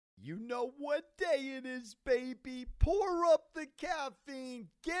You know what day it is, baby. Pour up the caffeine.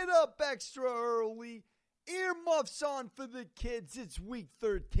 Get up extra early. Earmuffs on for the kids. It's week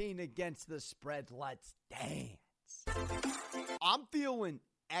 13 against the spread. Let's dance. I'm feeling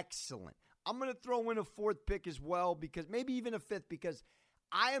excellent. I'm going to throw in a fourth pick as well, because maybe even a fifth, because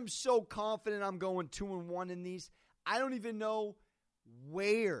I am so confident I'm going 2-1 in these. I don't even know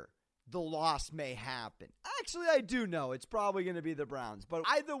where the loss may happen. Actually, I do know. It's probably going to be the Browns. But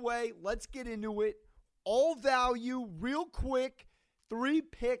either way, let's get into it. All value, real quick. 3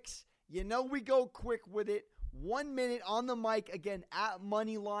 picks. You know we go quick with it. 1 minute on the mic, again, at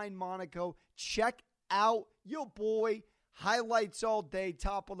Moneyline Monaco. Check out your boy. Highlights all day,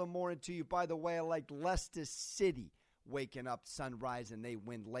 top of the morning to you. By the way, I like Leicester City waking up sunrise and they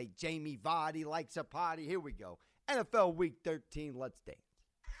win late. Jamie Vardy likes a party. Here we go. NFL Week 13. Let's dance.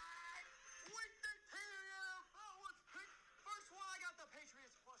 Week 13 in the NFL was picked. First one, I got the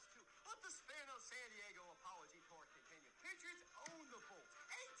Patriots +2. Let the Spano San Diego apology tour continue. Patriots own the Bolts.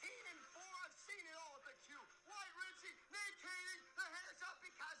 18-4. I've seen it all at the Q. White Richie, Nate Kaeding, the hair's up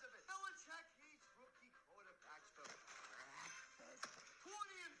because of it. Belichick hates rookie quarterbacks for breakfast. 20-5.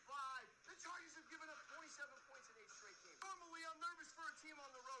 The Chargers have given up 27 points in 8 straight games. Normally, I'm nervous for a team on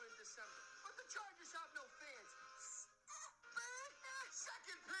the road in December, but the Chargers have no fans.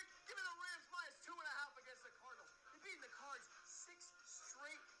 Second pick, giving the Rams -2.5 against the Cardinals. They've beaten the Cards 6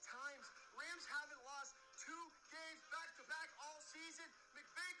 straight times. Rams haven't lost 2 games back-to-back all season.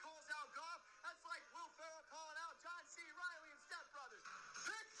 McVay calls out Goff. That's like Will Ferrell calling out John C. Reilly and Step Brothers.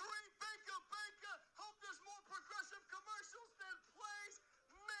 Pick 3, Baker. Hope there's more progressive commercials than plays.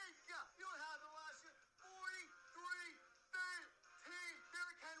 Mega. You don't have the last year. 43-13.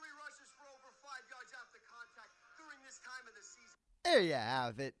 Derrick Henry rushes for over 5 yards after contact during this time of the season. There you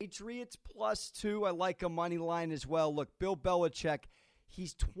have it. Patriots +2. I like a money line as well. Look, Bill Belichick,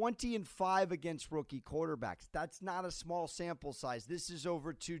 he's 20-5 against rookie quarterbacks. That's not a small sample size. This is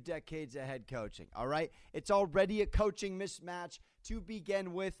over 2 decades of head coaching, all right? It's already a coaching mismatch to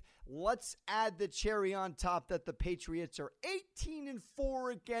begin with. Let's add the cherry on top that the Patriots are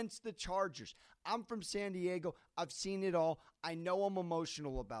 18-4 against the Chargers. I'm from San Diego. I've seen it all. I know I'm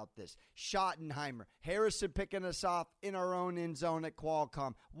emotional about this. Schottenheimer, Harrison picking us off in our own end zone at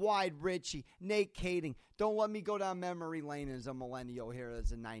Qualcomm. Wide Richie, Nate Kaeding. Don't let me go down memory lane as a millennial here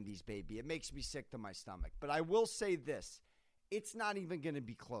as a 90s baby. It makes me sick to my stomach. But I will say this. It's not even going to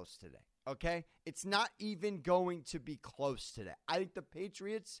be close today, okay? It's not even going to be close today. I think the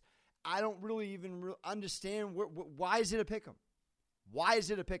Patriots, I don't really even understand why is it a pick 'em? Why is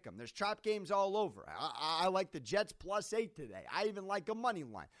it a pick 'em? There's trap games all over. I like the Jets +8 today. I even like a money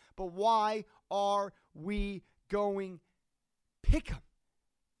line. But why are we going pick 'em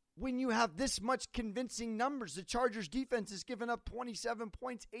when you have this much convincing numbers? The Chargers defense has given up 27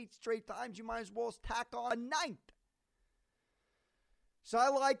 points 8 straight times. You might as well tack on a 9th. So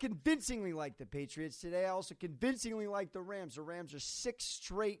I convincingly like the Patriots today. I also convincingly like the Rams. The Rams are 6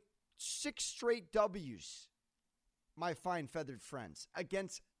 straight W's. My fine feathered friends,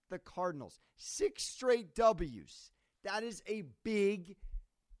 against the Cardinals. 6 straight W's. That is a big,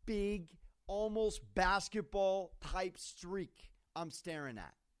 almost basketball type streak I'm staring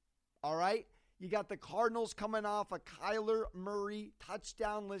at. All right? You got the Cardinals coming off a Kyler Murray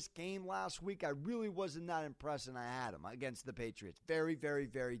touchdownless game last week. I really wasn't that impressed, and I had him against the Patriots. Very, very,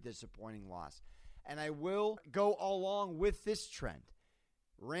 very disappointing loss. And I will go along with this trend.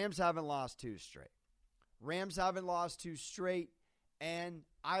 Rams haven't lost 2 straight. And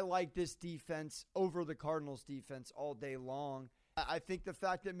I like this defense over the Cardinals defense all day long. I think the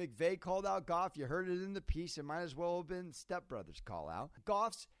fact that McVay called out Goff, you heard it in the piece, it might as well have been Step Brothers call out.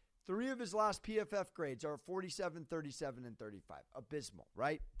 Goff's 3 of his last PFF grades are 47, 37, and 35. Abysmal,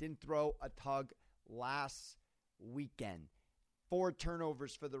 right? Didn't throw a tug last weekend. 4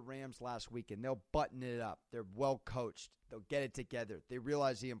 turnovers for the Rams last weekend. They'll button it up. They're well coached. They'll get it together. They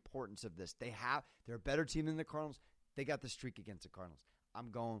realize the importance of this. They're a better team than the Cardinals. They got the streak against the Cardinals.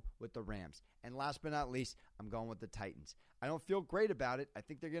 I'm going with the Rams. And last but not least, I'm going with the Titans. I don't feel great about it. I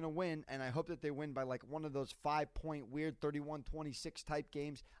think they're going to win, and I hope that they win by like one of those 5-point weird 31-26 type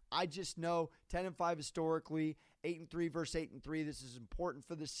games. I just know 10-5 historically, 8-3 versus 8-3. This is important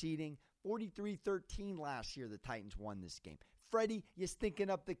for the seeding. 43-13 last year, the Titans won this game. Freddie, you're stinking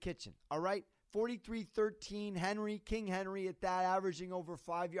up the kitchen, all right? 43-13, King Henry at that, averaging over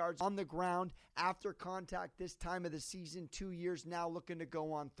 5 yards on the ground after contact this time of the season. 2 years now, looking to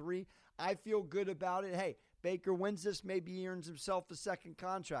go on 3. I feel good about it. Hey, Baker wins this, maybe he earns himself a second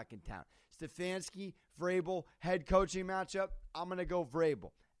contract in town. Stefanski, Vrabel, head coaching matchup, I'm going to go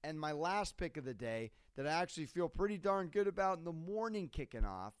Vrabel. And my last pick of the day that I actually feel pretty darn good about in the morning kicking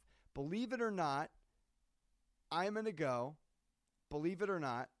off, Believe it or not, I'm going to go, believe it or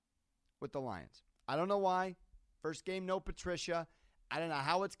not, with the Lions. I don't know why. First game, no Patricia. I don't know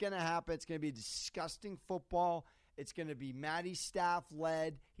how it's going to happen. It's going to be disgusting football. It's going to be Matty Staff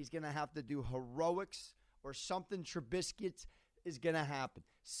led. He's going to have to do heroics or something. Trubisky is going to happen.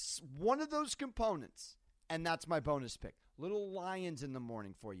 One of those components, and that's my bonus pick. Little Lions in the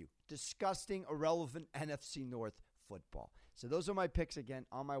morning for you. Disgusting, irrelevant NFC North football. So those are my picks again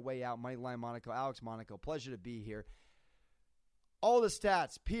on my way out. Moneyline Monaco, Alex Monaco. Pleasure to be here. All the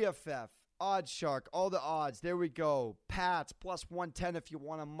stats, PFF, OddsShark, all the odds. There we go. Pats, plus 110 if you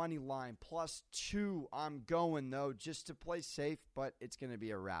want a money line. Plus 2, I'm going, though, just to play safe, but it's going to be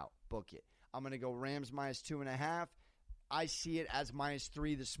a rout. Book it. I'm going to go Rams minus 2.5. I see it as minus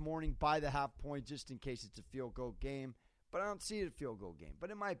 3 this morning by the half point just in case it's a field goal game. But I don't see it a field goal game.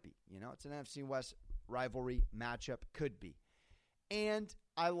 But it might be. You know, it's an NFC West rivalry matchup. Could be. And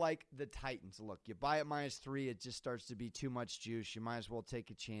I like the Titans. Look, you buy it minus 3, it just starts to be too much juice. You might as well take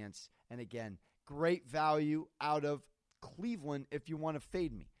a chance. And again, great value out of Cleveland if you want to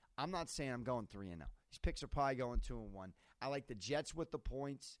fade me. I'm not saying I'm going 3-0. These picks are probably going 2-1. I like the Jets with the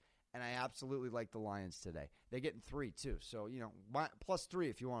points, and I absolutely like the Lions today. They're getting 3 too. So, you know, plus 3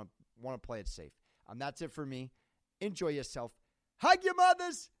 if you want to play it safe. That's it for me. Enjoy yourself. Hug your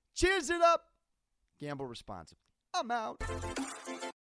mothers. Cheers it up. Gamble responsibly. I'm out.